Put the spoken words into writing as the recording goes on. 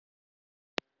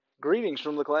Greetings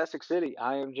from the Classic City.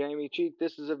 I am Jamie Cheek.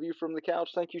 This is A View from the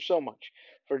Couch. Thank you so much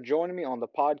for joining me on the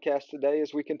podcast today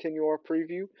as we continue our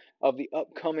preview of the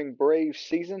upcoming Braves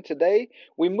season. Today,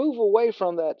 we move away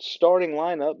from that starting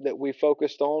lineup that we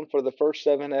focused on for the first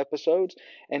 7 episodes,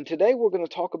 and today we're going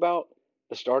to talk about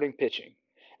the starting pitching.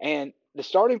 And the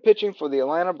starting pitching for the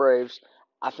Atlanta Braves,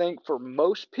 I think for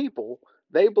most people,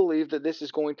 they believe that this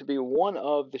is going to be one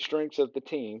of the strengths of the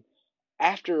team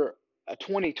after a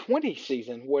 2020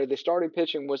 season where the starting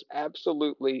pitching was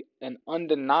absolutely and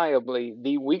undeniably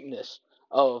the weakness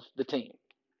of the team.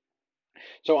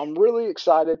 So I'm really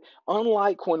excited.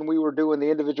 Unlike when we were doing the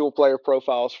individual player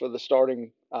profiles for the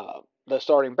starting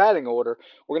batting order,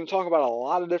 we're going to talk about a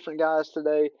lot of different guys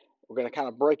today. We're going to kind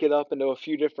of break it up into a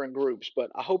few different groups,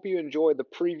 but I hope you enjoy the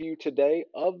preview today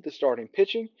of the starting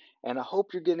pitching, and I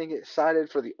hope you're getting excited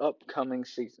for the upcoming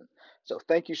season. So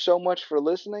thank you so much for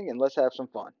listening, and let's have some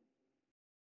fun.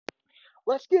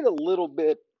 Let's get a little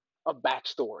bit of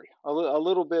backstory, a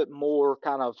little bit more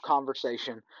kind of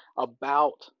conversation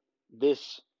about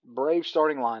this Brave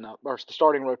starting lineup or the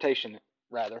starting rotation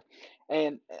rather,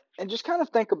 and and just kind of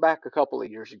think back a couple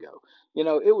of years ago.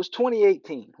 It was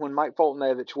 2018 when Mike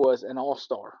Foltynewicz was an All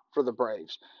Star for the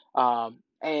Braves,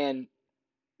 and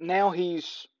now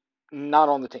he's not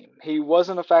on the team. He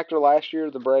wasn't a factor last year.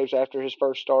 The Braves, after his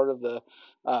first start of the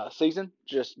season,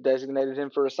 just designated him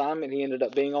for assignment. He ended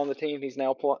up being on the team. He's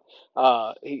now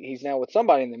with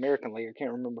somebody in the American League. I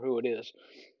can't remember who it is.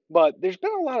 But there's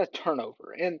been a lot of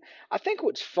turnover, and I think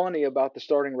what's funny about the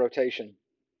starting rotation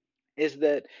is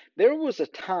that there was a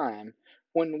time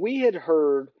when we had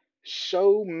heard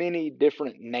so many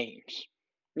different names.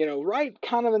 Right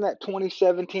kind of in that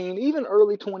 2017, even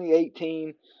early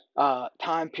 2018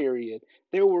 time period,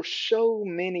 there were so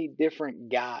many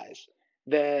different guys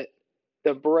that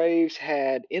the Braves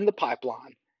had in the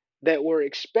pipeline that were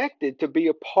expected to be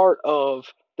a part of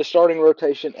the starting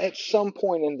rotation at some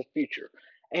point in the future.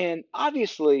 And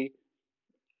obviously,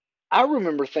 I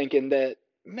remember thinking that,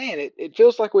 man, it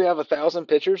feels like we have 1,000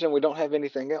 pitchers and we don't have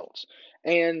anything else.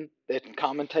 And the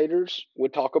commentators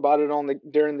would talk about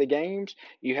it during the games.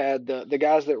 You had the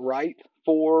guys that write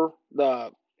for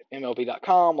the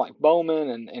MLB.com, like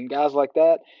Bowman and guys like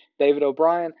that, David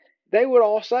O'Brien. They would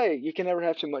all say you can never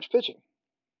have too much pitching,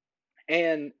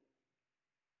 and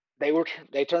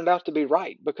they turned out to be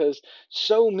right because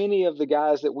so many of the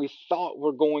guys that we thought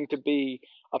were going to be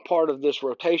a part of this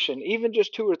rotation, even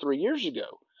just 2 or 3 years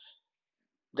ago,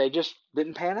 they just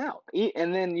didn't pan out.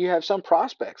 And then you have some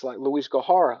prospects like Luis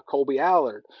Gohara, Colby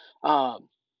Allard, um,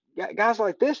 guys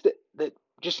like this that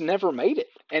just never made it.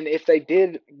 And if they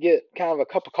did get kind of a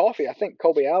cup of coffee, I think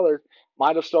Colby Allard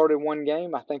might have started one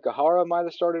game. I think Gohara might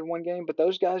have started one game, but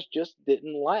those guys just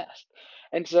didn't last.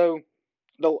 And so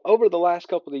over the last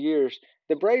couple of years,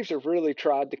 the Braves have really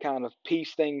tried to kind of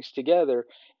piece things together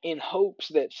in hopes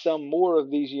that some more of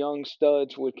these young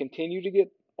studs would continue to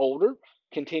get older,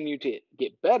 continue to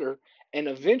get better, and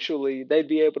eventually they'd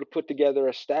be able to put together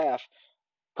a staff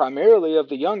primarily of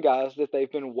the young guys that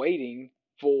they've been waiting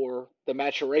for the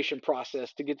maturation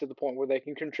process to get to the point where they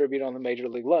can contribute on the major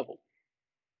league level.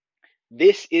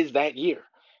 This is that year.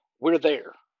 We're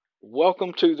there.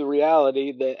 Welcome to the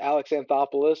reality that Alex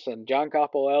Anthopoulos and John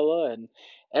Capoella and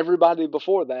everybody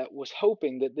before that was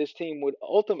hoping that this team would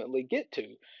ultimately get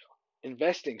to,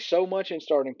 investing so much in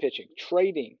starting pitching,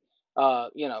 trading, uh,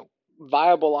 you know,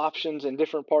 viable options in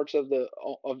different parts of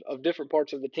different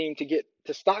parts of the team to get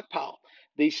to stockpile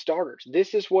these starters.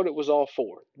 This is what it was all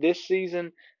for. This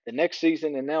season, the next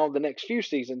season, and now the next few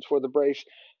seasons, where the Braves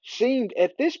seemed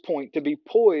at this point to be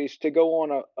poised to go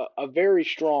on a very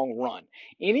strong run.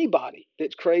 Anybody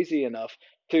that's crazy enough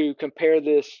to compare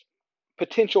this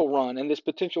potential run and this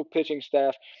potential pitching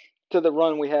staff to the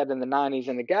run we had in the 90s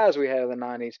and the guys we had in the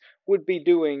 90s would be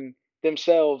doing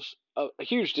themselves a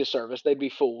huge disservice. They'd be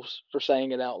fools for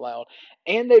saying it out loud,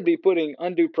 and they'd be putting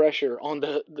undue pressure on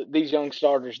these young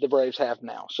starters the Braves have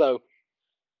now. So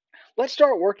let's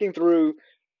start working through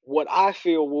what I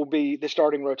feel will be the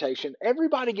starting rotation.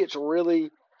 Everybody gets really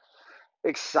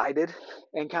excited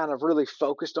and kind of really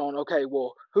focused on, okay,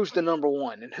 well, who's the number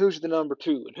one and who's the number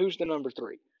two and who's the number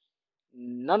three.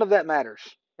 None of that matters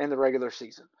in the regular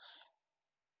season.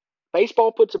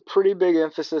 Baseball puts a pretty big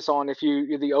emphasis on if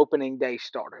you're the opening day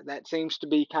starter. That seems to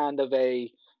be kind of a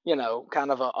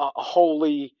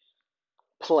holy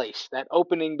place. That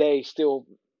opening day still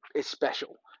is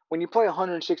special. When you play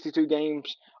 162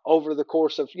 games over the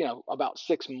course of, about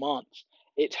 6 months,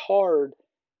 it's hard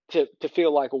to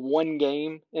feel like one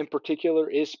game in particular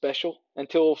is special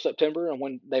until September and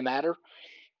when they matter.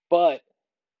 But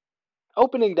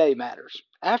Opening day matters.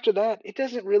 After that, it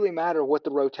doesn't really matter what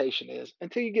the rotation is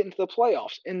until you get into the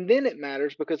playoffs. And then it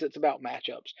matters because it's about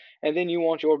matchups. And then you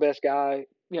want your best guy,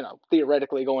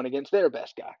 theoretically going against their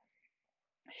best guy.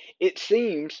 It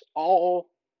seems all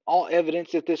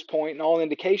evidence at this point and all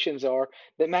indications are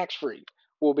that Max Fried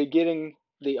will be getting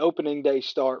the opening day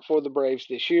start for the Braves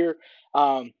this year.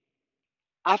 Um,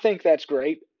 I think that's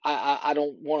great. I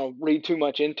don't want to read too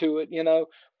much into it,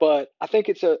 but I think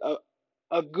it's a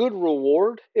good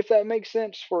reward, if that makes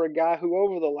sense, for a guy who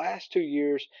over the last 2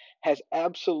 years has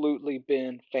absolutely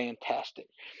been fantastic.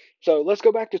 So let's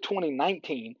go back to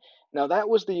 2019. Now, that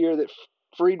was the year that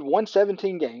Fried won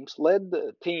 17 games, led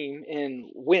the team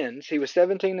in wins. He was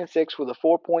 17-6 with a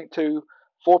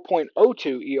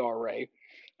 4.02 ERA.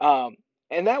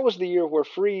 And that was the year where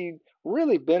Fried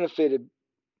really benefited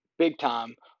big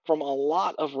time from a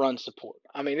lot of run support.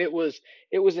 I mean, it was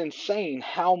insane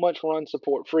how much run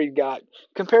support Fried got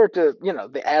compared to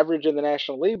the average in the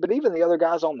National League, but even the other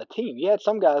guys on the team. You had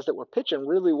some guys that were pitching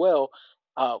really well,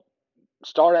 uh,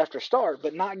 start after start,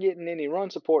 but not getting any run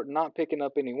support and not picking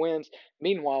up any wins.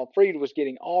 Meanwhile, Fried was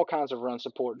getting all kinds of run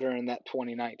support during that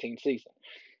 2019 season.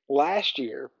 Last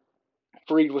year,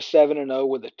 Fried was 7-0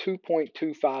 with a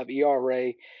 2.25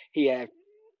 ERA. He had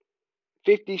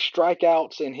 50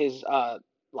 strikeouts in his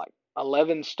like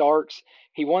 11 starts.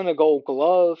 He won the Gold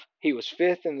Glove. He was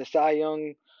fifth in the Cy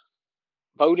Young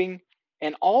voting.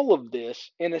 And all of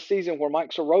this in a season where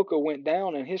Mike Soroka went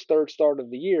down in his third start of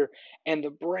the year, and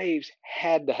the Braves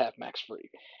had to have Max Fried.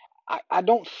 I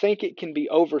don't think it can be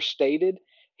overstated.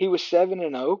 He was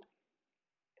 7-0.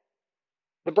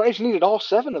 The Braves needed all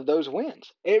seven of those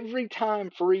wins. Every time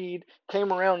Fried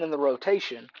came around in the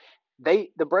rotation,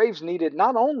 the Braves needed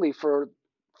not only for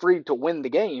Fried to win the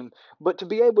game, but to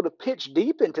be able to pitch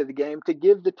deep into the game to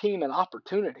give the team an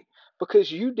opportunity.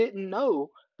 Because you didn't know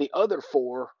the other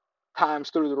four times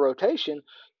through the rotation.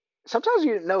 Sometimes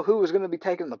you didn't know who was going to be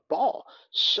taking the ball.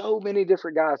 So many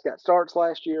different guys got starts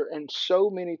last year, and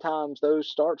so many times those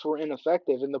starts were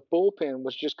ineffective, and the bullpen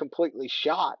was just completely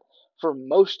shot for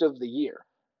most of the year.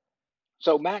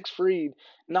 So Max Fried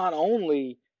not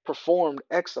only performed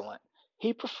excellent,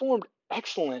 he performed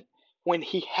excellent when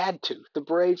he had to. The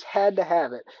Braves had to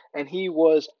have it, and he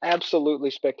was absolutely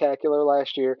spectacular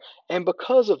last year. And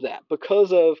because of that,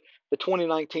 because of the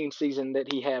 2019 season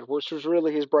that he had, which was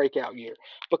really his breakout year,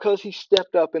 because he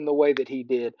stepped up in the way that he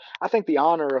did, I think the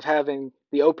honor of having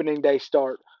the opening day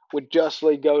start would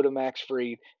justly go to Max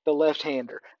Fried, the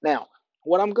left-hander. Now,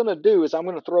 what I'm going to do is I'm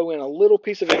going to throw in a little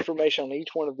piece of information on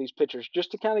each one of these pitchers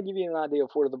just to kind of give you an idea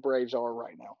of where the Braves are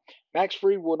right now. Max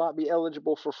Fried will not be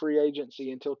eligible for free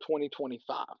agency until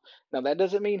 2025. Now, that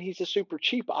doesn't mean he's a super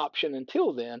cheap option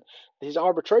until then. His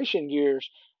arbitration years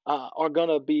are going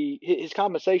to be, his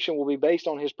compensation will be based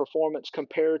on his performance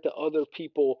compared to other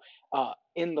people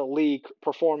in the league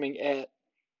performing at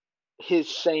his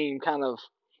same kind of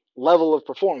level of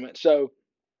performance. So,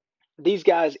 these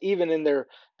guys, even in their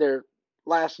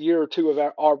last year or two of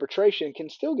our arbitration, can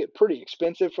still get pretty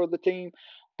expensive for the team.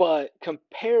 But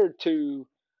compared to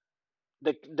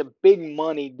the big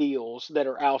money deals that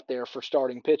are out there for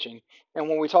starting pitching, and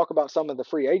when we talk about some of the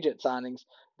free agent signings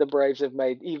the Braves have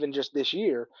made, even just this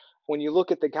year, when you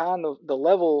look at the kind of the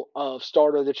level of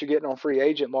starter that you're getting on free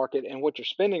agent market and what you're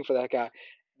spending for that guy,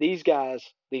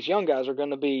 these young guys are going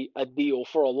to be a deal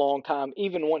for a long time.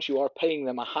 Even once you are paying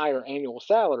them a higher annual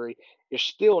salary, you're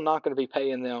still not going to be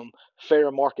paying them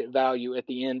fair market value at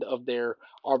the end of their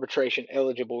arbitration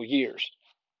eligible years.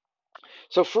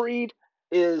 So Fried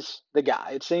is the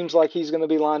guy. It seems like he's going to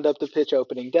be lined up to pitch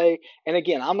opening day. And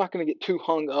again, I'm not going to get too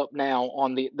hung up now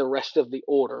on the rest of the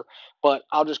order, but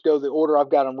I'll just go the order I've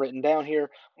got them written down here.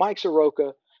 Mike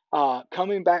Soroka,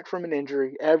 coming back from an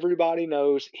injury. Everybody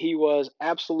knows he was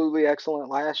absolutely excellent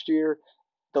last year,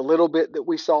 the little bit that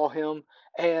we saw him.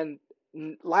 And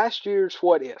last year's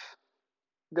what if?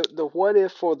 The what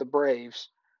if for the Braves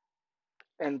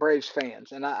and Braves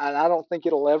fans, and I don't think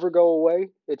it'll ever go away.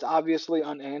 It's obviously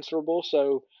unanswerable,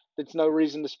 so there's no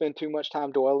reason to spend too much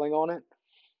time dwelling on it.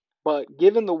 But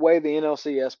given the way the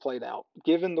NLCS played out,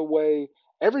 given the way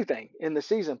everything in the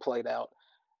season played out,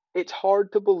 it's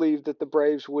hard to believe that the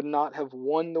Braves would not have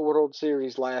won the World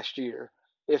Series last year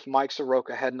if Mike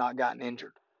Soroka had not gotten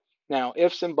injured. Now,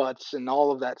 ifs and buts and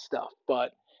all of that stuff,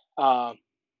 but uh,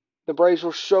 the Braves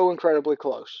were so incredibly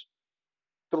close.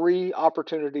 Three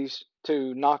opportunities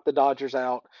to knock the Dodgers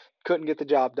out. Couldn't get the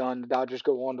job done. The Dodgers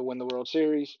go on to win the World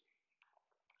Series.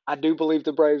 I do believe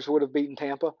the Braves would have beaten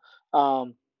Tampa,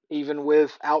 um, even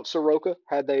without Soroka,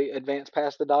 had they advanced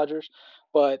past the Dodgers.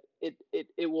 But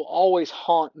it will always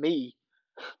haunt me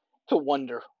to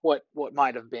wonder what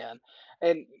might have been.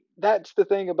 And that's the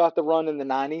thing about the run in the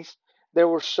 90s. There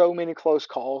were so many close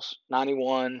calls.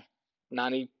 91,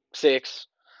 96,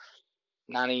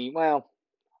 90. Well,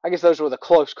 I guess those were the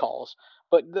close calls.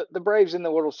 But the Braves in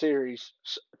the World Series,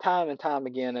 time and time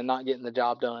again, and not getting the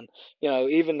job done.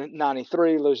 Even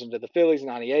 93, losing to the Phillies,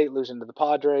 98, losing to the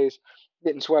Padres,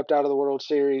 getting swept out of the World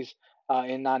Series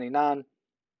in 99.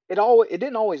 It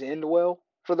didn't always end well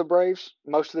for the Braves.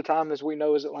 Most of the time, as we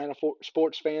know as Atlanta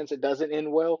sports fans, it doesn't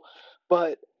end well.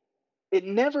 But it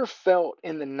never felt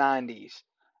in the 90s,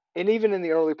 and even in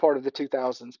the early part of the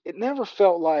 2000s, it never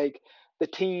felt like the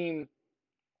team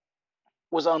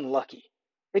was unlucky.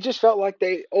 It just felt like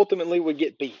they ultimately would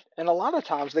get beat. And a lot of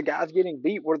times the guys getting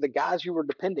beat were the guys you were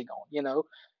depending on.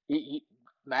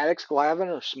 Maddox, Glavine,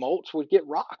 or Smoltz would get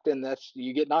rocked, and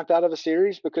you get knocked out of a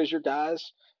series because your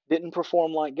guys didn't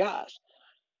perform like guys.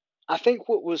 I think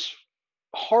what was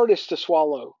hardest to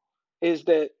swallow is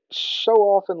that so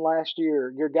often last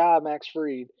year, your guy Max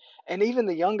Fried, and even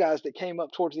the young guys that came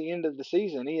up towards the end of the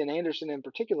season, Ian Anderson in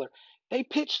particular, they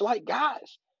pitched like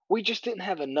guys. We just didn't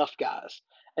have enough guys.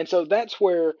 And so that's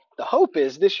where the hope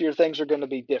is this year things are going to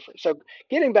be different. So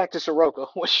getting back to Soroka,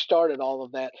 which started all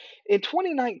of that, in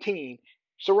 2019,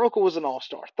 Soroka was an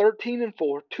all-star, 13 and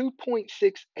 4,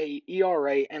 2.68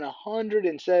 ERA, and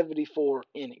 174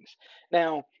 innings.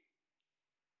 Now,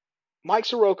 Mike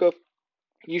Soroka,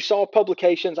 you saw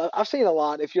publications. I've seen a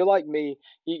lot. If you're like me,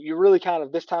 you really kind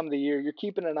of this time of the year, you're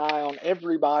keeping an eye on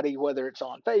everybody, whether it's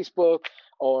on Facebook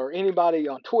or anybody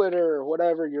on Twitter or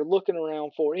whatever. You're looking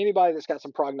around for anybody that's got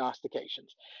some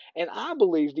prognostications. And I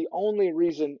believe the only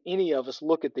reason any of us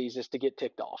look at these is to get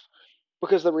ticked off.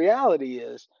 Because the reality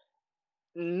is,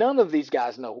 none of these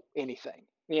guys know anything.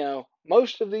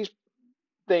 Most of these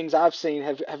things I've seen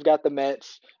have got the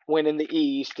Mets winning the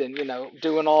East and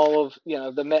doing all of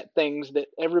the Met things that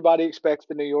everybody expects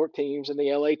the New York teams and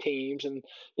the LA teams and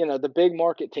the big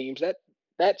market teams.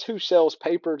 That's who sells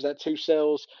papers.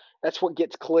 That's what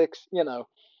gets clicks.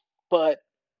 But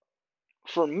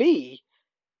for me,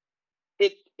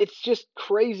 it's just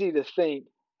crazy to think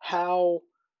how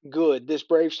good this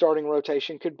Brave starting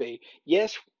rotation could be.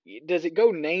 Yes, does it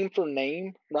go name for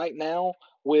name right now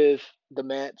with the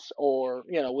Mets or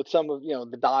with some of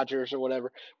the Dodgers or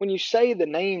whatever? When you say the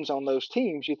names on those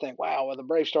teams, you think, wow, well, the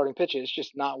Brave starting pitching is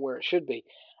just not where it should be.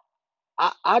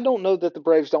 I don't know that the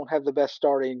Braves don't have the best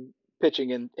starting pitching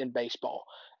in baseball,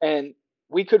 and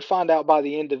we could find out by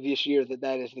the end of this year that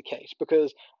that is the case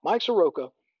because Mike Soroka,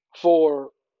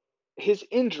 for his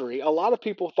injury, a lot of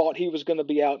people thought he was going to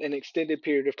be out an extended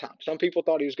period of time. Some people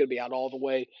thought he was going to be out all the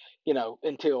way,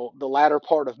 until the latter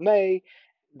part of May.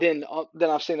 Then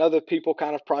I've seen other people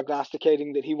kind of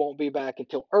prognosticating that he won't be back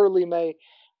until early May.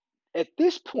 At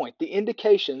this point, the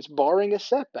indications, barring a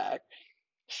setback,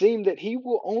 seem that he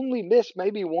will only miss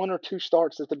maybe one or two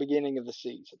starts at the beginning of the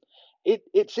season.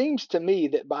 It seems to me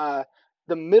that by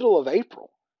the middle of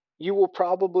April, you will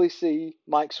probably see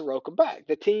Mike Soroka back.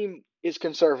 The team is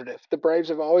conservative. The Braves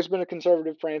have always been a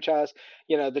conservative franchise.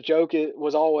 The joke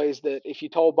was always that if you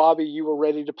told Bobby you were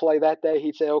ready to play that day,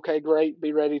 he'd say, "Okay, great,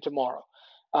 be ready tomorrow."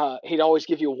 He'd always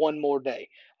give you one more day.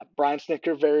 Brian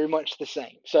Snitker, very much the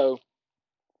same. So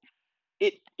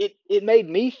it made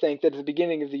me think that at the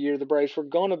beginning of the year the Braves were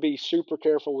going to be super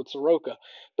careful with Soroka,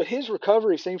 but his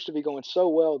recovery seems to be going so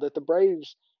well that the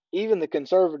Braves, even the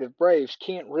conservative Braves,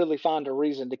 can't really find a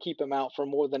reason to keep him out for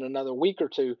more than another week or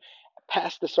two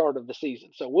past the start of the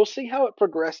season. So we'll see how it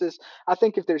progresses. I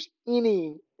think if there's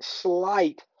any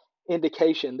slight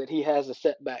indication that he has a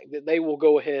setback, that they will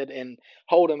go ahead and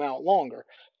hold him out longer.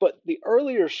 But the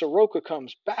earlier Soroka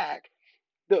comes back,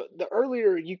 the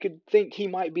earlier you could think he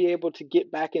might be able to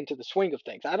get back into the swing of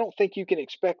things. I don't think you can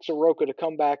expect Soroka to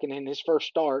come back and in his first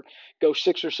start go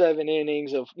 6 or 7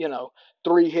 innings of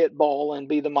three-hit ball and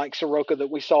be the Mike Soroka that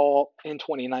we saw in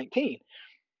 2019.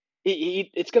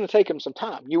 It's going to take him some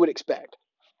time, you would expect.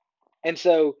 And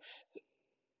so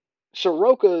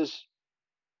Soroka's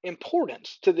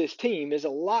importance to this team is a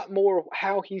lot more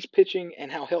how he's pitching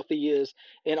and how healthy he is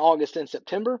in August and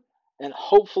September and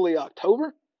hopefully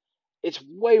October. It's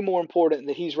way more important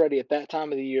that he's ready at that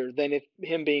time of the year than if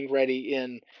him being ready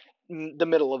in the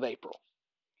middle of April.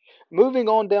 Moving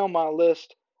on down my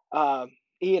list, uh,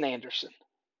 Ian Anderson,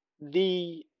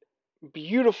 the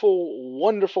beautiful,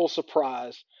 wonderful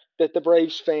surprise that the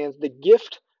Braves fans,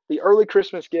 the early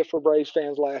Christmas gift for Braves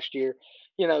fans last year.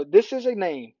 This is a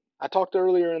name. I talked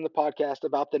earlier in the podcast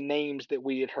about the names that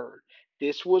we had heard.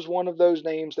 This was one of those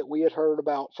names that we had heard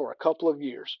about for a couple of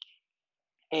years.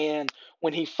 And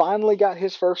when he finally got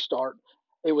his first start,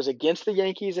 it was against the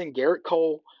Yankees and Garrett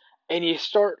Cole. And you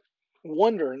start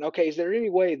wondering, okay, is there any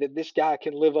way that this guy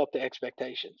can live up to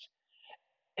expectations?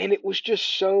 And it was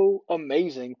just so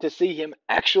amazing to see him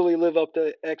actually live up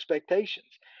to expectations.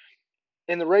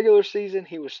 In the regular season,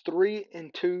 he was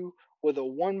 3-2 with a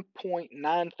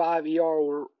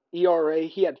 1.95 ERA.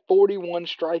 He had 41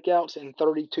 strikeouts in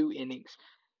 32 innings.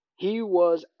 He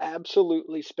was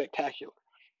absolutely spectacular.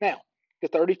 Now, the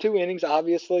 32 innings,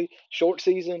 obviously, short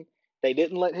season. They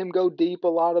didn't let him go deep a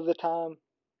lot of the time.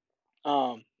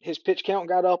 His pitch count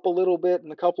got up a little bit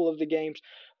in a couple of the games,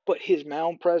 but his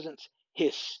mound presence,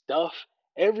 his stuff,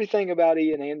 everything about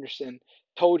Ian Anderson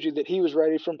told you that he was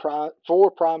ready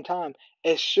for prime time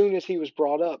as soon as he was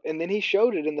brought up. And then he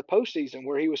showed it in the postseason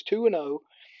where he was 2-0,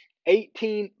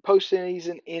 18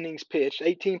 postseason innings pitched,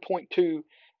 18.2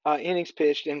 innings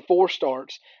pitched in 4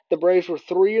 starts. The Braves were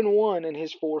 3-1 in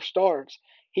his 4 starts.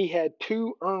 He had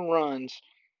 2 earned runs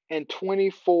and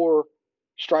 24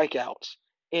 strikeouts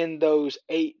in those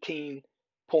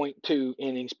 18.2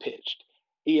 innings pitched.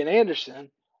 Ian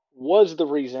Anderson was the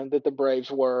reason that the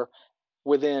Braves were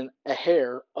within a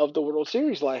hair of the World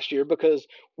Series last year, because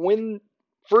when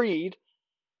Fried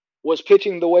was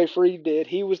pitching the way Fried did,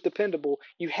 he was dependable.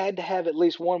 You had to have at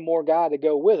least one more guy to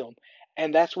go with him.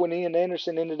 And that's when Ian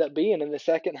Anderson ended up being in the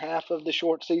second half of the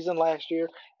short season last year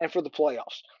and for the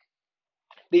playoffs.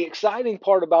 The exciting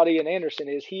part about Ian Anderson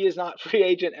is he is not free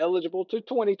agent eligible to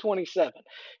 2027.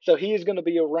 So he is going to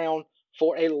be around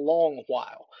for a long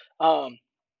while. Um,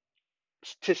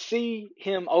 to see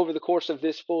him over the course of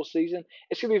this full season,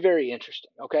 it's going to be very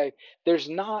interesting. Okay, there's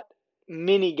not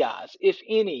many guys, if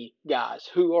any guys,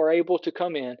 who are able to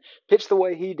come in, pitch the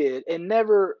way he did, and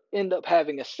never end up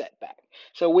having a setback.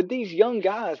 So with these young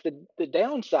guys, the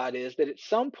downside is that at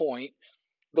some point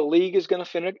the league is going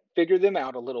to figure them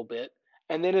out a little bit,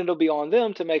 and then it'll be on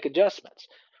them to make adjustments.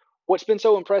 What's been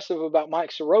so impressive about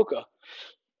Mike Soroka,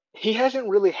 he hasn't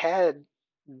really had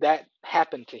that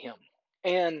happen to him.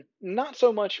 And not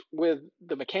so much with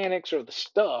the mechanics or the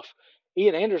stuff.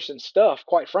 Ian Anderson's stuff,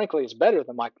 quite frankly, is better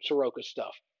than Mike Soroka's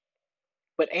stuff.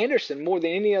 But Anderson, more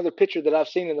than any other pitcher that I've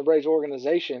seen in the Braves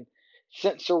organization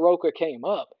since Soroka came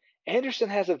up, Anderson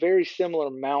has a very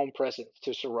similar mound presence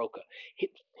to Soroka.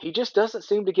 He just doesn't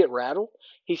seem to get rattled.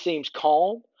 He seems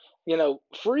calm. You know,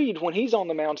 Fried, when he's on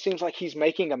the mound, seems like he's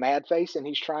making a mad face and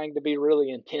he's trying to be really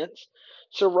intense.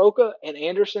 Soroka and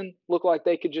Anderson look like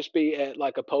they could just be at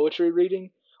like a poetry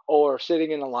reading or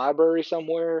sitting in a library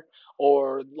somewhere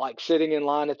or like sitting in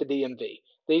line at the DMV.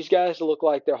 These guys look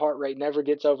like their heart rate never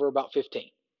gets over about 15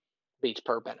 beats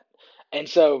per minute. And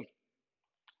so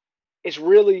it's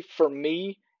really, for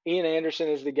me, Ian Anderson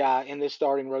is the guy in this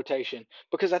starting rotation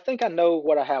because I think I know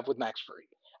what I have with Max Fried.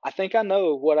 I think I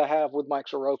know what I have with Mike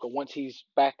Soroka once he's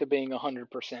back to being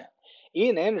 100%.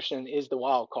 Ian Anderson is the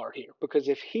wild card here because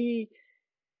if he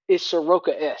is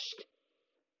Soroka esque,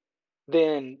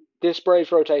 then this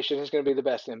Braves rotation is going to be the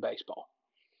best in baseball.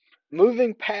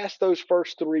 Moving past those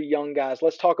first 3 young guys,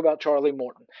 let's talk about Charlie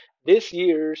Morton. This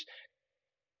year's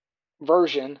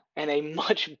version and a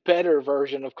much better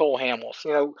version of Cole Hamels.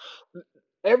 You know,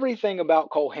 everything about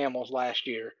Cole Hamels last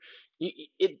year,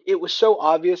 it was so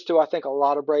obvious to, I think, a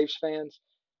lot of Braves fans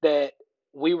that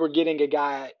we were getting a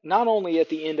guy not only at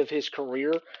the end of his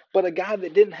career, but a guy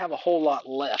that didn't have a whole lot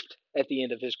left at the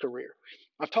end of his career.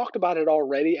 I've talked about it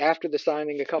already after the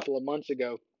signing a couple of months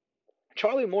ago.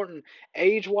 Charlie Morton,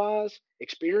 age wise,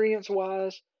 experience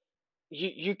wise,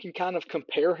 you can kind of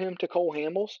compare him to Cole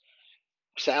Hamels.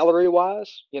 Salary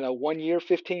wise, 1 year,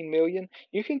 15 million,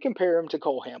 you can compare him to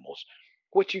Cole Hamels.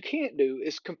 What you can't do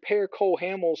is compare Cole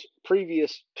Hamels'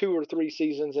 previous 2 or 3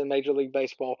 seasons in Major League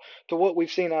Baseball to what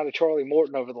we've seen out of Charlie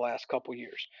Morton over the last couple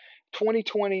years.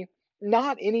 2020,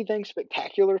 not anything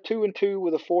spectacular. 2-2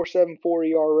 with a 4.74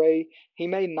 ERA. He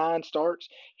made 9 starts.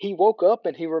 He woke up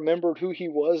and he remembered who he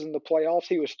was in the playoffs.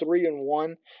 He was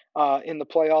 3-1 in the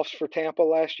playoffs for Tampa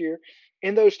last year.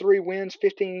 In those 3 wins,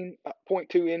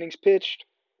 15.2 innings pitched,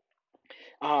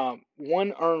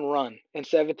 1 earned run and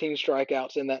 17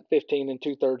 strikeouts in that 15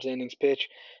 2/3 innings pitch.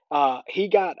 He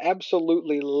got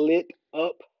absolutely lit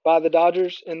up by the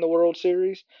Dodgers in the World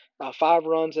Series. 5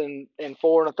 runs in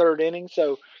 4 1/3 innings.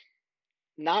 So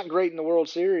not great in the World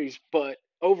Series, but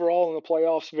overall in the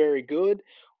playoffs, very good.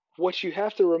 What you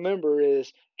have to remember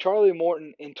is Charlie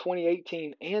Morton in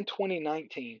 2018 and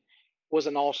 2019 was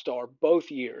an all-star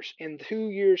both years. In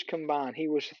 2 years combined, he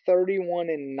was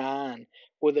 31-9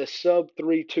 with a sub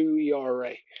 3.2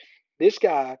 ERA. This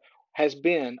guy has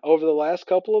been, over the last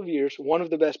couple of years, one of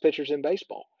the best pitchers in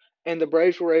baseball. And the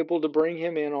Braves were able to bring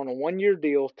him in on a 1 year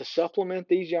deal to supplement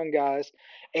these young guys.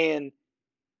 And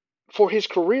for his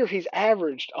career, he's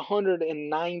averaged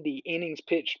 190 innings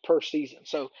pitched per season.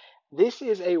 So this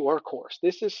is a workhorse.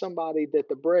 This is somebody that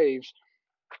the Braves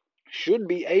should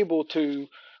be able to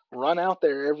run out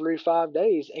there every 5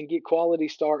 days and get quality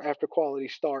start after quality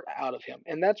start out of him.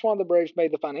 And that's why the Braves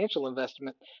made the financial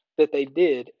investment that they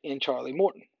did in Charlie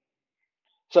Morton.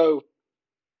 So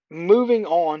moving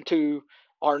on to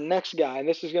our next guy, and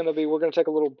this is going to be, we're going to take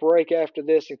a little break after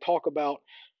this and talk about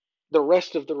the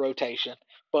rest of the rotation.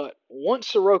 But once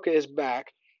Soroka is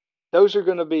back, those are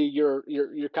going to be your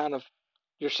kind of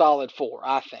your solid four,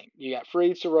 I think. You got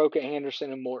Fried, Soroka,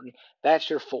 Anderson, and Morton. That's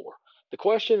your four. The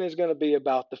question is going to be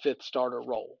about the fifth starter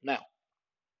role. Now,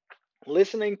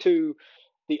 listening to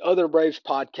the other Braves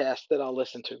podcasts that I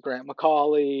listen to, Grant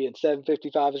McCauley and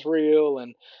 755 is Real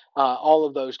and all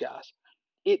of those guys,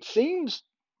 it seems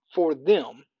for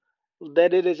them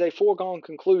that it is a foregone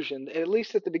conclusion, at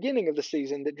least at the beginning of the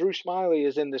season, that Drew Smyly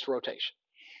is in this rotation.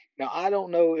 Now, I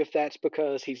don't know if that's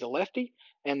because he's a lefty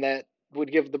and that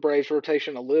would give the Braves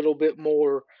rotation a little bit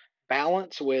more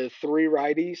balance with three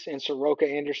righties in Soroka,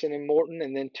 Anderson, and Morton,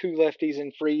 and then two lefties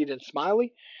in Fried and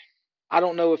Smyly. I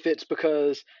don't know if it's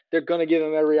because they're going to give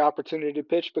him every opportunity to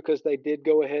pitch because they did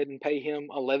go ahead and pay him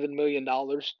 $11 million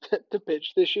to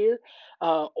pitch this year,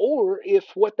 or if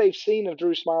what they've seen of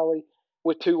Drew Smyly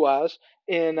with two eyes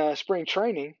in spring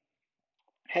training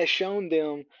has shown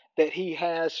them that he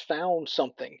has found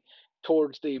something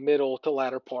towards the middle to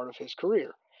latter part of his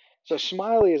career. So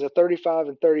Smyly is a 35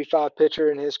 and 35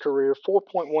 pitcher in his career,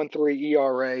 4.13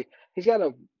 ERA. He's got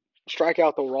a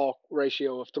strikeout to walk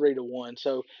ratio of 3-1.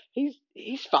 So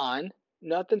he's fine,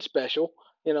 nothing special.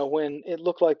 You know, when it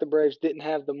looked like the Braves didn't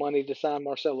have the money to sign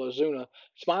Marcell Ozuna,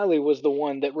 Smyly was the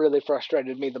one that really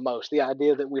frustrated me the most. The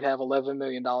idea that we'd have $11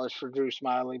 million for Drew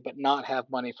Smyly but not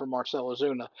have money for Marcell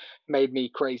Ozuna made me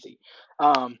crazy.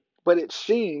 But it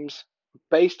seems,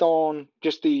 based on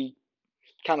just the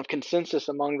kind of consensus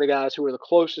among the guys who are the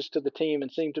closest to the team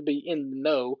and seem to be in the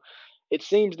know, it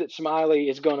seems that Smyly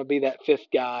is going to be that fifth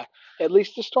guy, at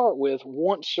least to start with,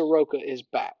 once Soroka is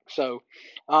back. So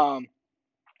um,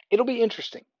 it'll be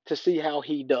interesting to see how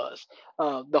he does.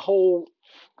 The whole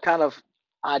kind of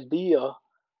idea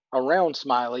around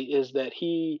Smyly is that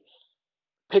he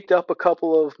picked up a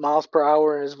couple of miles per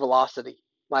hour in his velocity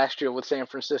last year with San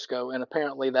Francisco, and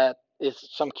apparently that is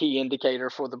some key indicator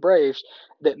for the Braves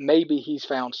that maybe he's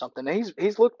found something. And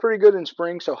he's looked pretty good in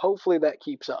spring, so hopefully that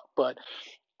keeps up. But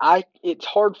it's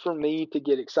hard for me to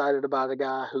get excited about a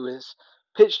guy who has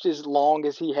pitched as long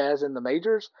as he has in the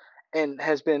majors and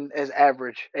has been as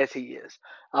average as he is.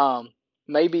 Um,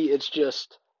 maybe it's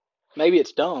just maybe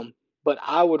it's dumb, but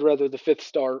I would rather the fifth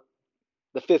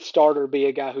starter be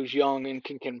a guy who's young and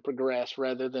can progress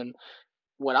rather than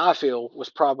what I feel was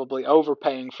probably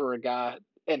overpaying for a guy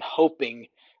and hoping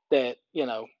that,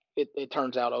 it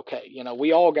turns out okay.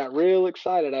 We all got real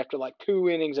excited after like 2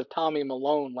 innings of Tommy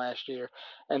Malone last year,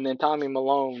 and then Tommy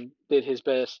Malone did his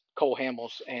best Cole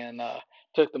Hamels and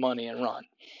took the money and run.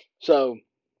 So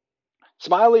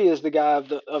Smiley is the guy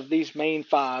of these main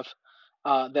five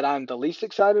that I'm the least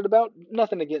excited about.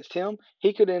 Nothing against him.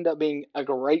 He could end up being a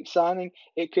great signing.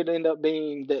 It could end up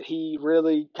being that he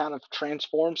really kind of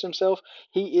transforms himself.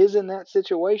 He is in that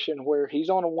situation where he's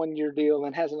on a 1 year deal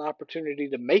and has an opportunity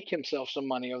to make himself some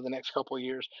money over the next couple of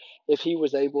years if he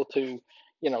was able to,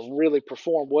 really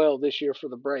perform well this year for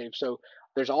the Braves. So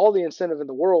there's all the incentive in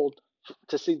the world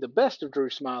to see the best of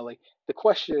Drew Smiley. The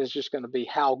question is just going to be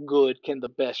how good can the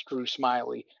best Drew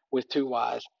Smiley with two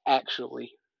eyes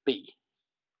actually be?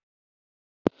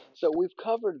 So we've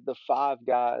covered the five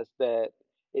guys that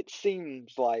it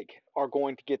seems like are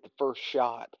going to get the first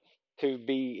shot to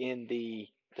be in the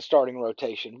starting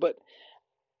rotation. But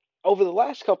over the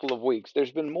last couple of weeks,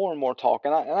 there's been more and more talk,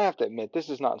 and I have to admit, this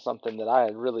is not something that I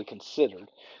had really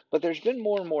considered, but there's been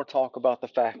more and more talk about the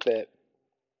fact that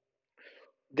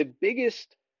the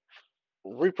biggest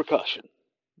repercussion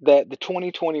that the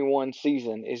 2021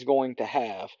 season is going to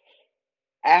have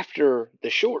after the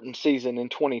shortened season in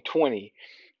 2020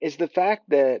 is the fact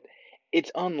that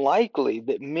it's unlikely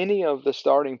that many of the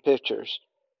starting pitchers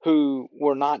who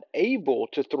were not able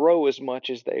to throw as much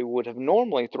as they would have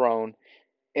normally thrown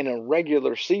in a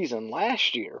regular season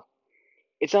last year,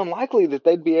 it's unlikely that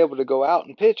they'd be able to go out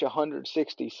and pitch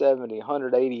 160, 70,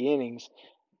 180 innings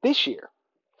this year.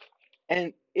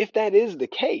 And if that is the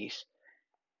case,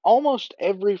 almost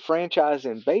every franchise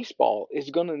in baseball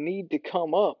is going to need to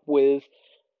come up with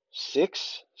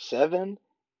six, seven,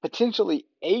 potentially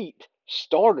eight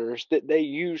starters that they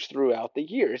use throughout the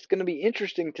year. It's going to be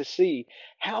interesting to see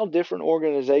how different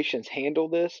organizations handle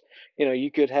this.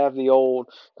 You could have the old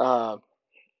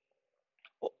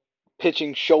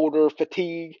pitching shoulder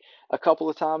fatigue a couple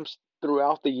of times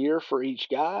throughout the year for each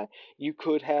guy. You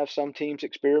could have some teams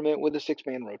experiment with a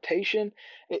six-man rotation.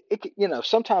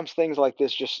 Sometimes things like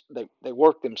this just they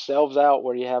work themselves out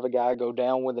where you have a guy go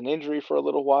down with an injury for a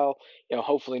little while.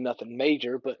 Hopefully nothing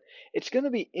major, but it's going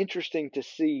to be interesting to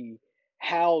see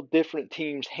how different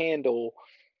teams handle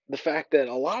the fact that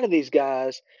a lot of these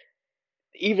guys,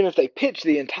 even if they pitch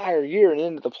the entire year and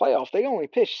into the playoffs, they only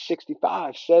pitched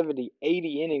 65, 70,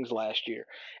 80 innings last year.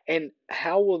 And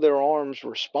how will their arms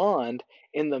respond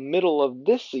in the middle of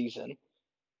this season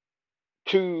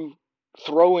to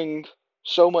throwing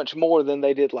so much more than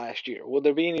they did last year? Will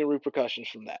there be any repercussions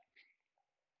from that?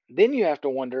 Then you have to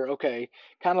wonder, okay,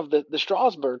 kind of the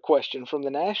Strasburg question from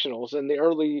the Nationals in the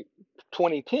early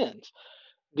 2010s.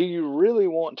 Do you really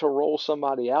want to roll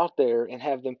somebody out there and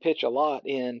have them pitch a lot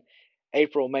in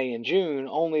April, May, and June,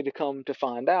 only to come to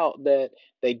find out that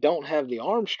they don't have the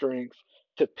arm strength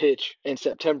to pitch in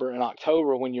September and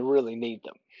October when you really need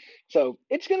them? So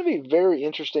it's going to be very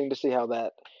interesting to see how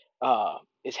that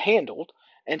is handled.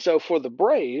 And so for the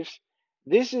Braves,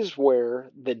 this is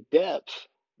where the depth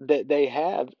that they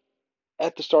have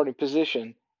at the starting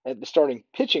position, at the starting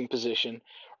pitching position,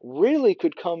 really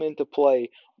could come into play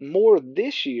more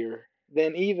this year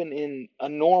than even in a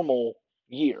normal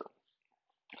year.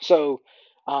 So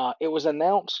it was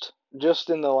announced just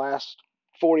in the last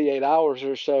 48 hours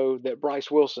or so that Bryce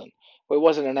Wilson, well, it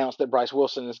wasn't announced that Bryce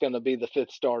Wilson is going to be the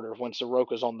fifth starter when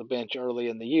Soroka's on the bench early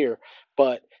in the year,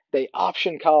 but they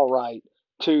optioned Kyle Wright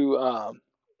to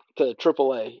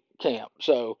AAA camp.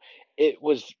 So it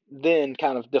was then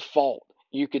kind of default.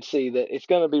 You could see that it's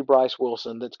going to be Bryce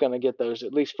Wilson that's going to get those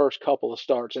at least first couple of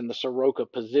starts in the Soroka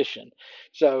position.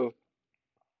 So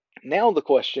now the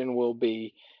question will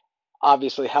be,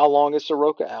 obviously, how long is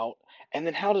Soroka out? And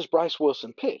then how does Bryce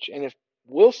Wilson pitch? And if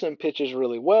Wilson pitches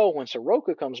really well when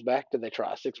Soroka comes back, do they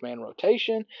try a six-man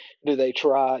rotation? Do they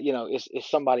try, is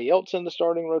somebody else in the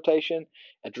starting rotation?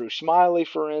 Drew Smiley,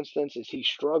 for instance, is he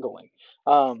struggling?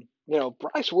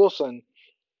 Bryce Wilson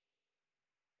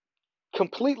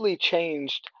completely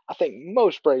changed, I think,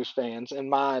 most Braves fans and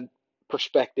my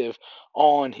perspective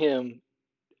on him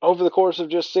over the course of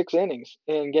just 6 innings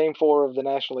in Game 4 of the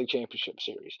National League Championship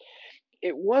Series.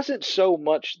 It wasn't so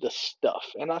much the stuff,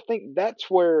 and I think that's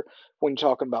where, when you're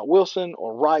talking about Wilson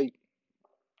or Wright,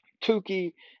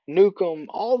 Tukey, Newcomb,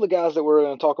 all the guys that we're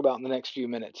going to talk about in the next few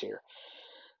minutes here,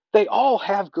 they all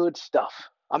have good stuff.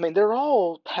 I mean, they're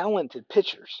all talented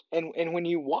pitchers, and when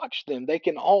you watch them, they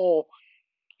can all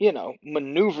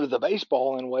maneuver the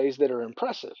baseball in ways that are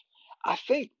impressive. I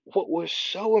think what was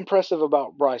so impressive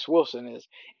about Bryce Wilson is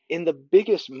in the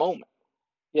biggest moment,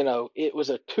 it was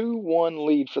a 2-1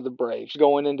 lead for the Braves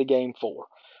going into game 4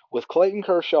 with Clayton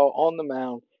Kershaw on the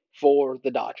mound for the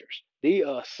Dodgers. The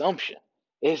assumption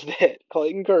is that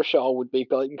Clayton Kershaw would be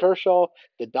Clayton Kershaw,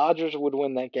 the Dodgers would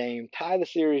win that game, tie the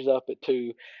series up at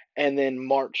 2, and then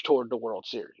march toward the World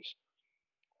Series.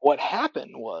 What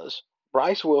happened was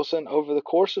Bryce Wilson, over the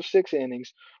course of 6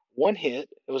 innings, one hit,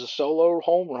 it was a solo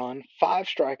home run, 5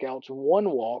 strikeouts, 1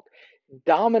 walk,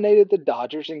 dominated the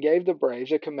Dodgers and gave the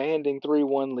Braves a commanding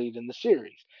 3-1 lead in the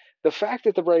series. The fact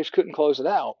that the Braves couldn't close it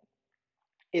out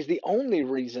is the only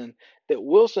reason that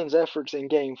Wilson's efforts in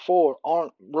Game 4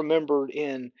 aren't remembered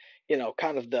in,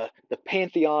 kind of the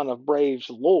pantheon of Braves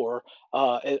lore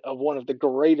of one of the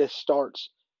greatest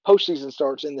postseason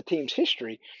starts in the team's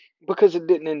history, because it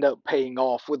didn't end up paying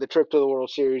off with a trip to the World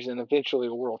Series and eventually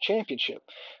a World Championship.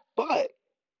 But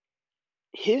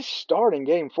his start in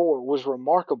Game 4 was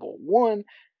remarkable. One,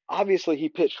 obviously he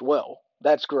pitched well.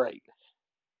 That's great.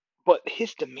 But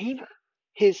his demeanor,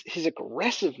 his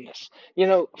aggressiveness,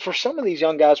 for some of these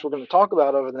young guys we're going to talk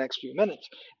about over the next few minutes,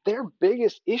 their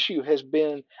biggest issue has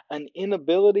been an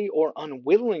inability or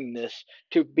unwillingness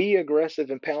to be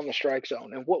aggressive and pound the strike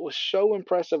zone. And what was so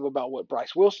impressive about what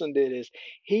Bryce Wilson did is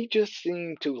he just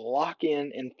seemed to lock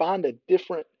in and find a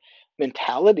different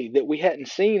mentality that we hadn't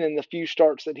seen in the few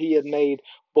starts that he had made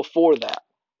before that.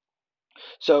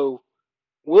 So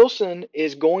Wilson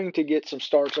is going to get some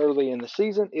starts early in the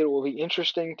season. It will be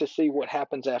interesting to see what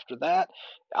happens after that.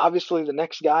 Obviously, the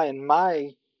next guy in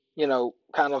my,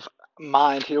 kind of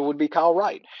mind here would be Kyle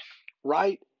Wright.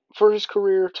 Wright, for his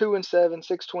career, 2-7,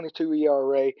 6.22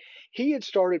 ERA. He had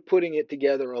started putting it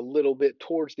together a little bit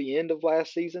towards the end of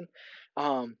last season.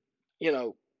 Um, you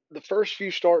know, the first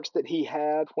few starts that he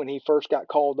had when he first got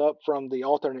called up from the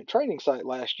alternate training site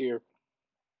last year,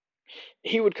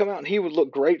 he would come out and he would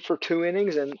look great for 2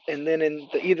 innings, and then in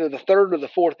either the third or the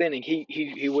fourth inning,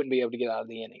 he wouldn't be able to get out of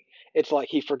the inning. It's like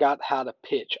he forgot how to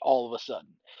pitch all of a sudden,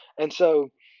 and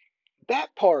so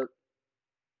that part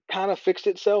kind of fixed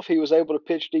itself. He was able to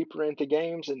pitch deeper into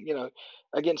games, and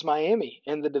against Miami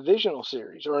in the divisional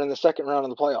series or in the second round of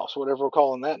the playoffs, whatever we're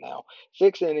calling that now.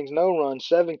 6 innings, no runs,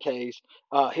 7 Ks.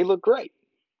 He looked great.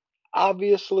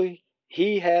 Obviously,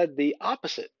 he had the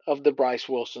opposite of the Bryce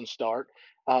Wilson start,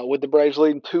 with the Braves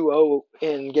leading 2-0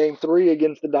 in Game 3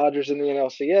 against the Dodgers in the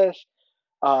NLCS.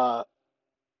 Uh,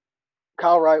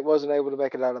 Kyle Wright wasn't able to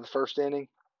make it out of the first inning.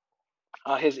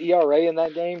 His ERA in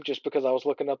that game, just because I was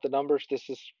looking up the numbers, this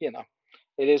is, it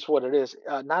is what it is.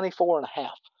 94 and a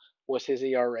half was his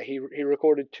ERA. He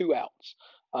recorded 2 outs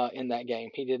in that game.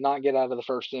 He did not get out of the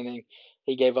first inning.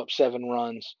 He gave up 7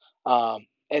 runs,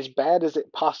 as bad as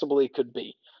it possibly could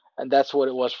be, and that's what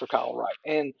it was for Kyle Wright.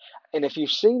 And if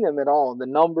you've seen him at all, the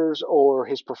numbers or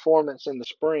his performance in the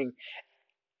spring,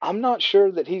 I'm not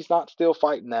sure that he's not still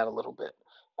fighting that a little bit.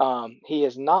 He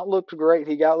has not looked great.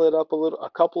 He got lit up a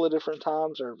couple of different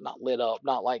times, or not lit up,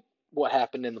 not like what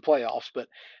happened in the playoffs, but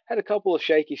had a couple of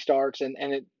shaky starts, and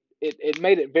it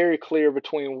made it very clear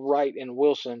between Wright and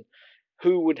Wilson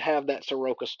who would have that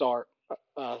Soroka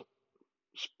uh,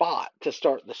 spot to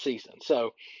start the season.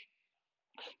 So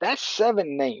that's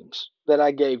 7 names that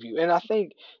I gave you. And I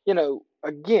think,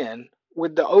 again,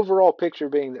 with the overall picture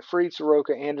being that Fried,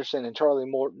 Soroka, Anderson, and Charlie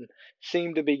Morton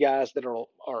seem to be guys that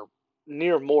are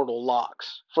near mortal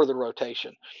locks for the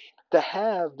rotation. To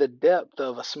have the depth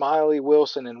of a Smiley,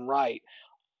 Wilson, and Wright,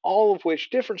 all of which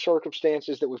different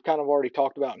circumstances that we've kind of already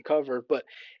talked about and covered, but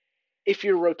if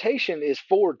your rotation is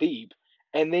 4 deep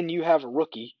and then you have a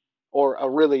rookie or a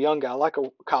really young guy like a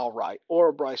Kyle Wright or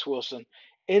a Bryce Wilson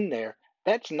in there,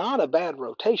 that's not a bad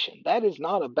rotation. That is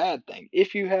not a bad thing.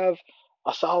 If you have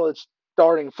a solid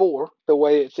starting 4, the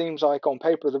way it seems like on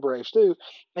paper the Braves do,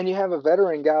 and you have a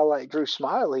veteran guy like Drew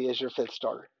Smiley as your 5th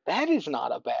starter, that is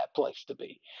not a bad place to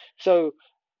be. So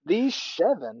these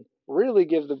 7 really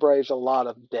give the Braves a lot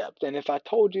of depth. And if I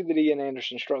told you that Ian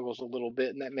Anderson struggles a little bit,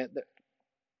 and that meant that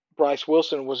Bryce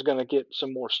Wilson was going to get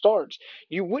some more starts,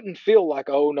 you wouldn't feel like,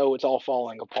 oh no, it's all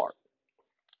falling apart.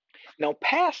 Now,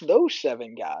 past those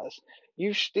 7 guys,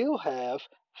 you still have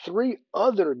 3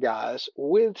 other guys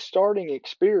with starting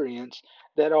experience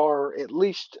that are at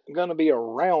least going to be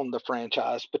around the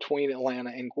franchise between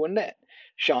Atlanta and Gwinnett.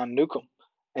 Sean Newcomb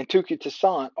and Tuki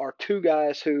Toussaint are 2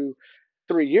 guys who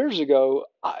 3 years ago,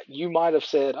 you might have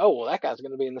said, oh, well, that guy's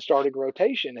going to be in the starting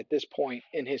rotation at this point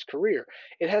in his career.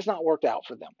 It has not worked out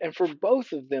for them. And for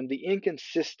both of them, the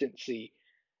inconsistency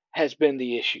has been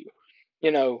the issue.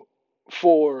 You know,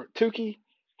 for Tukey,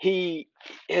 he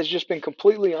has just been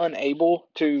completely unable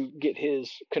to get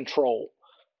his control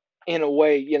in a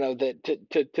way,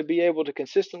 that to be able to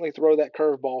consistently throw that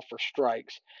curveball for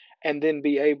strikes and then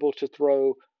be able to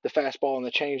throw the fastball and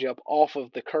the changeup off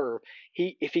of the curve.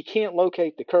 If he can't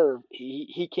locate the curve,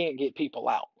 he can't get people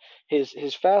out. His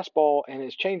fastball and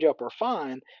his changeup are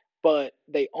fine, but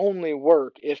they only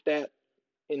work if that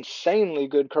insanely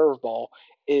good curveball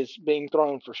is being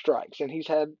thrown for strikes, and he's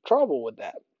had trouble with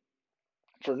that.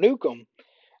 For Newcomb,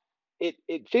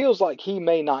 it feels like he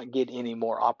may not get any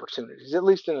more opportunities, at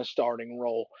least in a starting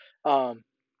role. Um,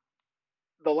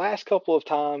 the last couple of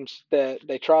times that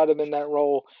they tried him in that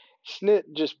role, Snit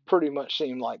just pretty much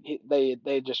seemed like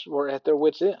they just were at their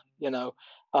wits' end.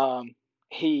 Um,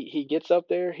 he gets up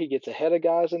there, he gets ahead of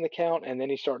guys in the count, and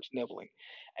then he starts nibbling.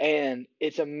 And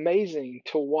it's amazing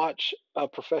to watch a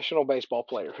professional baseball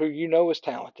player who is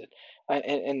talented,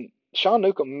 and Sean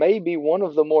Newcomb may be one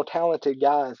of the more talented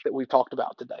guys that we've talked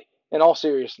about today. In all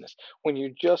seriousness, when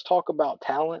you just talk about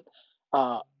talent,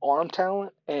 arm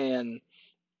talent, and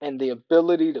the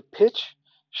ability to pitch,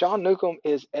 Sean Newcomb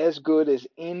is as good as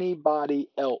anybody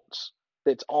else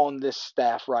that's on this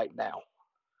staff right now.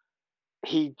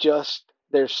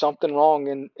 There's something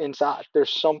wrong inside.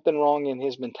 There's something wrong in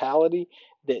his mentality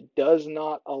that does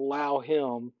not allow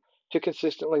him to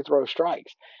consistently throw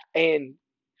strikes. And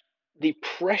the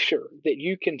pressure that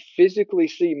you can physically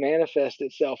see manifest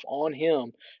itself on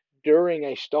him during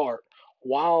a start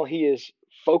while he is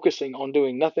focusing on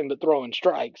doing nothing but throwing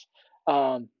strikes,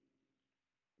 um,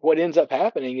 what ends up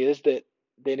happening is that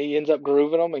then he ends up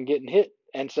grooving them and getting hit.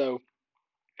 And so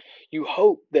you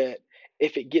hope that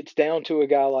if it gets down to a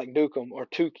guy like Newcomb or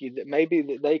Tukey, that maybe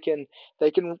that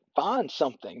they can find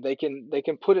something. They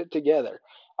can put it together.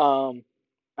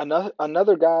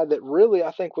 Another guy that really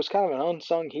I think was kind of an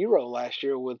unsung hero last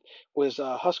year was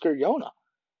Husker Yona.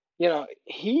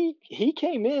 He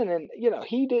came in and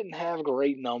he didn't have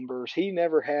great numbers. He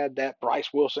never had that Bryce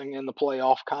Wilson in the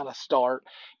playoff kind of start.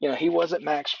 He wasn't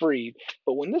Max Fried.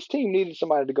 But when this team needed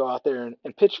somebody to go out there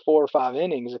and pitch 4 or 5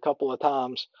 innings a couple of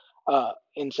times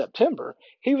in September,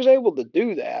 he was able to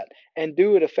do that and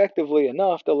do it effectively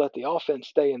enough to let the offense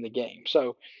stay in the game.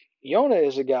 So Yona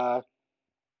is a guy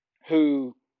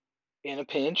who in a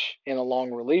pinch, in a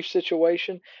long relief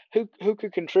situation, who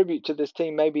could contribute to this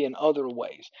team maybe in other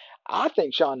ways. I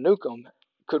think Sean Newcomb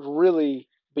could really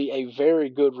be a very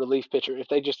good relief pitcher if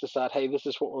they just decide, hey, this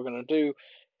is what we're going to do,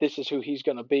 this is who he's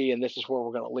going to be, and this is where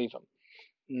we're going to leave him.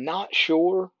 Not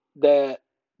sure that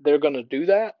they're going to do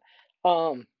that.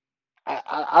 Um,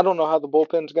 I don't know how the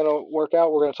bullpen's going to work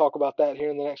out. We're going to talk about that here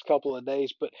in the next couple of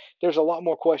days. But there's a lot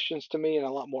more questions to me and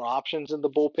a lot more options in the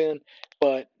bullpen.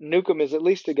 But Newcomb is at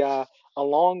least a guy,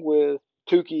 along with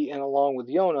Tukey and along with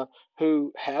Yona,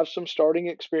 who have some starting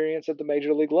experience at the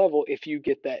major league level if you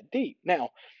get that deep. Now,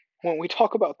 when we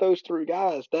talk about those three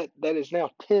guys, that is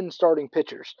now 10 starting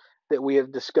pitchers that we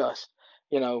have discussed.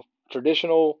 You know,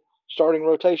 traditional starting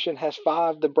rotation has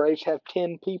five. The Braves have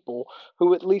 10 people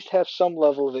who at least have some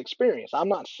level of experience. I'm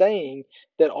not saying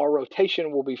that our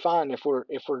rotation will be fine if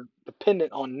we're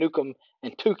dependent on Newcomb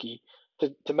and Tukey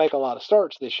to make a lot of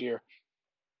starts this year.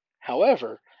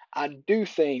 However, I do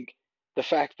think the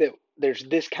fact that there's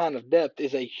this kind of depth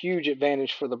is a huge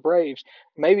advantage for the Braves,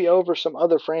 maybe over some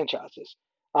other franchises.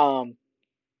 Um,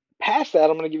 Past that,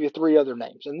 I'm going to give you three other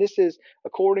names. And this is,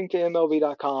 according to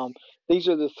MLB.com, these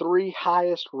are the three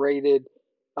highest rated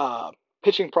uh,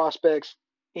 pitching prospects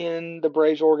in the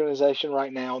Braves organization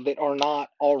right now that are not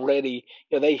already,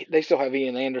 they still have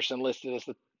Ian Anderson listed as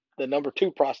the number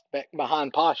two prospect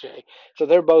behind Pache. So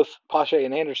they're both, Pache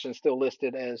and Anderson, still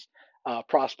listed as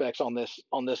prospects on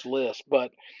this list.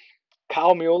 But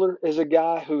Kyle Mueller is a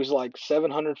guy who's like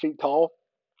 700 feet tall.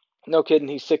 No kidding,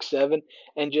 he's 6'7",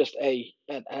 and just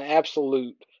an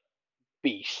absolute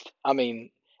beast. I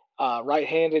mean,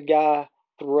 right-handed guy,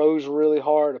 throws really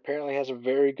hard. Apparently has a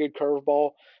very good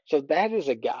curveball. So that is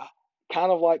a guy,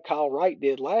 kind of like Kyle Wright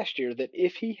did last year, that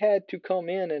if he had to come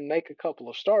in and make a couple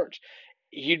of starts,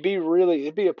 it'd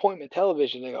be appointment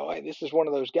television. They go, hey, this is one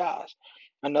of those guys.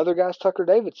 Another guy's Tucker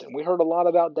Davidson. We heard a lot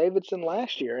about Davidson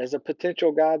last year as a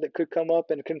potential guy that could come up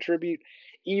and contribute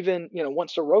even,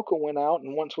 once Soroka went out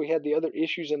and once we had the other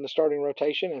issues in the starting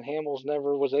rotation and Hamels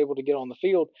never was able to get on the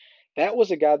field. That was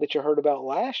a guy that you heard about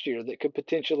last year that could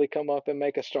potentially come up and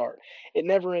make a start. It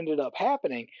never ended up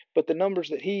happening, but the numbers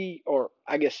that or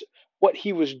I guess what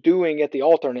he was doing at the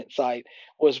alternate site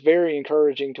was very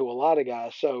encouraging to a lot of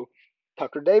guys. So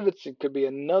Tucker Davidson could be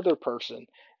another person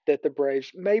that the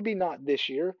Braves, maybe not this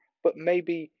year, but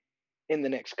maybe in the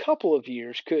next couple of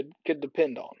years, could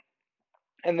depend on.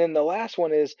 And then the last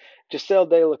one is Giselle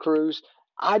De La Cruz.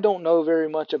 I don't know very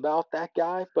much about that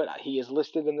guy, but he is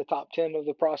listed in the top 10 of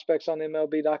the prospects on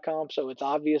MLB.com, so it's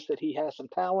obvious that he has some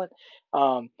talent.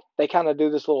 They kind of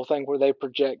do this little thing where they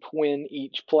project when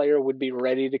each player would be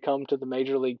ready to come to the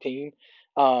major league team.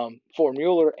 For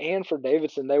Mueller and for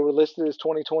Davidson, they were listed as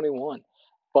 2021.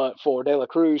 But for De La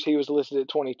Cruz, he was listed at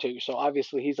 22. So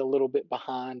obviously he's a little bit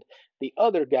behind the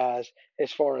other guys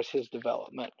as far as his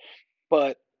development.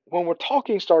 But when we're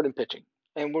talking starting pitching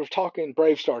and we're talking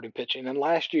Brave starting pitching, and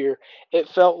last year it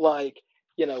felt like,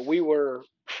 we were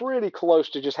pretty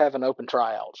close to just having open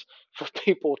tryouts for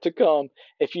people to come.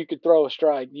 If you could throw a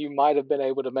strike, you might have been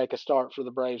able to make a start for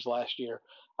the Braves last year.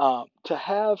 To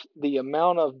have the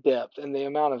amount of depth and the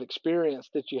amount of experience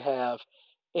that you have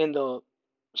in the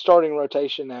starting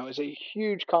rotation now is a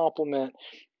huge compliment,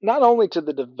 not only to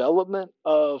the development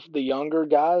of the younger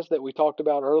guys that we talked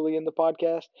about early in the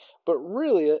podcast, but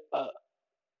really,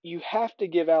 you have to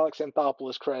give Alex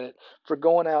Anthopoulos credit for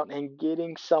going out and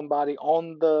getting somebody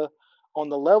on the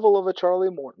level of a Charlie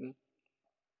Morton,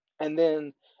 and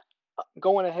then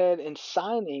going ahead and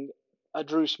signing a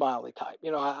Drew Smiley type.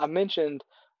 I mentioned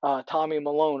Tommy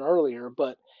Malone earlier,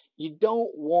 but you don't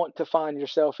want to find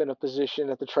yourself in a position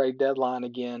at the trade deadline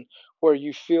again where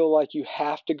you feel like you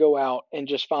have to go out and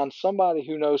just find somebody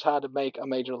who knows how to make a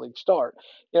major league start.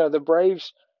 The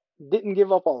Braves didn't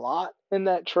give up a lot in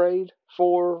that trade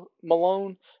for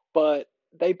Malone, but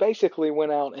they basically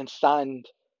went out and signed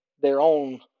their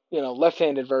own,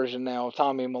 left-handed version now of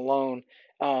Tommy Malone.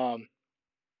 Um,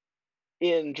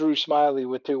 in Drew Smiley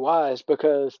with two Y's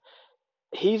because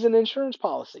he's an insurance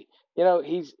policy.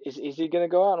 Is he going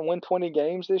to go out and win 20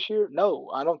 games this year? No,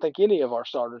 I don't think any of our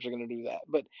starters are going to do that.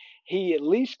 But he at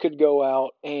least could go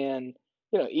out and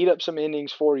eat up some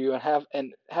innings for you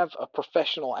and have a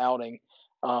professional outing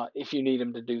if you need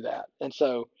him to do that. And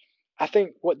so I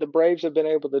think what the Braves have been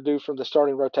able to do from the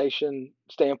starting rotation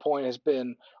standpoint has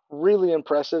been really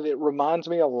impressive. It reminds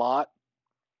me a lot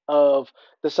of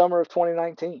the summer of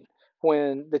 2019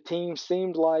 when the team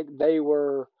seemed like they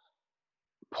were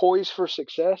poised for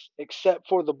success except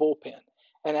for the bullpen.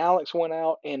 And Alex went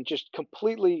out and just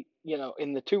completely,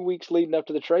 in the 2 weeks leading up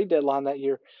to the trade deadline that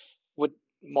year, with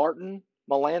Martin,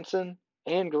 Melanson,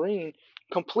 and Green,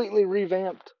 completely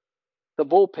revamped the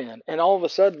bullpen. And all of a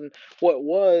sudden, what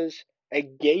was a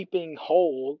gaping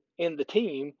hole in the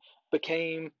team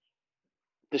became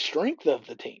the strength of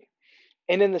the team.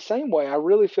 And in the same way, I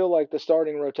really feel like the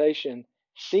starting rotation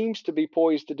seems to be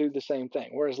poised to do the same thing.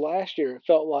 Whereas last year it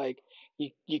felt like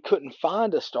you couldn't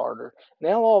find a starter.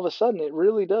 Now all of a sudden it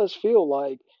really does feel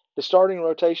like the starting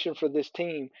rotation for this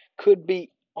team could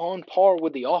be on par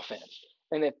with the offense.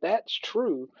 And if that's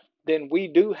true, then we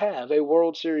do have a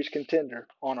World Series contender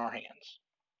on our hands.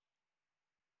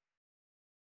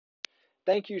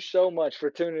 Thank you so much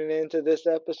for tuning in to this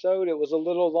episode. It was a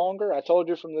little longer. I told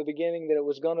you from the beginning that it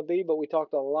was going to be, but we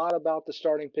talked a lot about the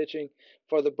starting pitching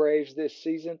for the Braves this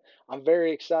season. I'm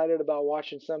very excited about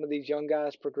watching some of these young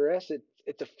guys progress.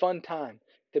 It's a fun time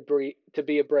to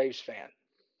be a Braves fan.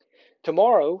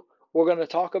 Tomorrow, we're going to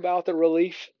talk about the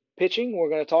relief pitching. We're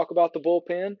going to talk about the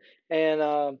bullpen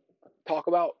and talk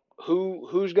about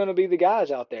who's going to be the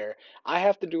guys out there. I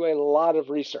have to do a lot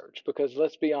of research because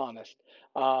let's be honest,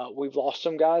 we've lost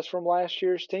some guys from last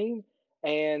year's team,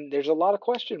 and there's a lot of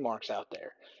question marks out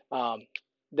there. Um,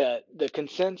 the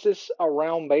consensus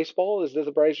around baseball is that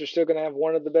the Braves are still going to have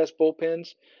one of the best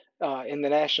bullpens in the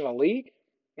National League,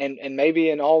 and maybe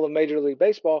in all of Major League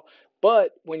Baseball.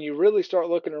 But when you really start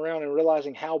looking around and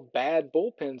realizing how bad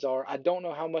bullpens are, I don't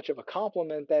know how much of a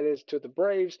compliment that is to the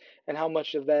Braves and how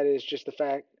much of that is just the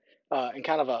fact and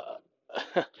kind of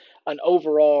a an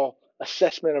overall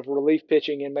assessment of relief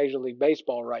pitching in Major League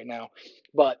Baseball right now.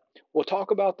 But we'll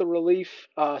talk about the relief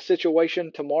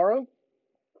situation tomorrow.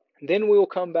 Then we will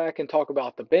come back and talk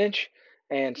about the bench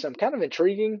and some kind of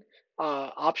intriguing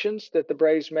options that the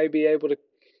Braves may be able to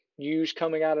use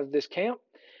coming out of this camp.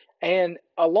 And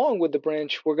along with the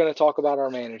bench, we're going to talk about our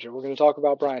manager. We're going to talk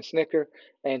about Brian Snitker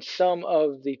and some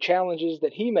of the challenges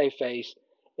that he may face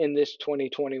in this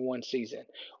 2021 season.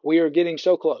 We are getting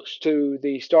so close to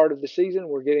the start of the season.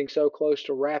 We're getting so close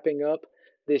to wrapping up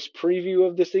this preview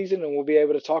of the season, and we'll be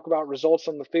able to talk about results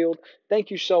on the field.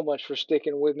 Thank you so much for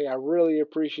sticking with me. I really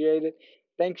appreciate it.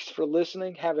 Thanks for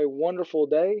listening. Have a wonderful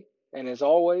day. And as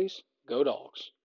always, go Dogs.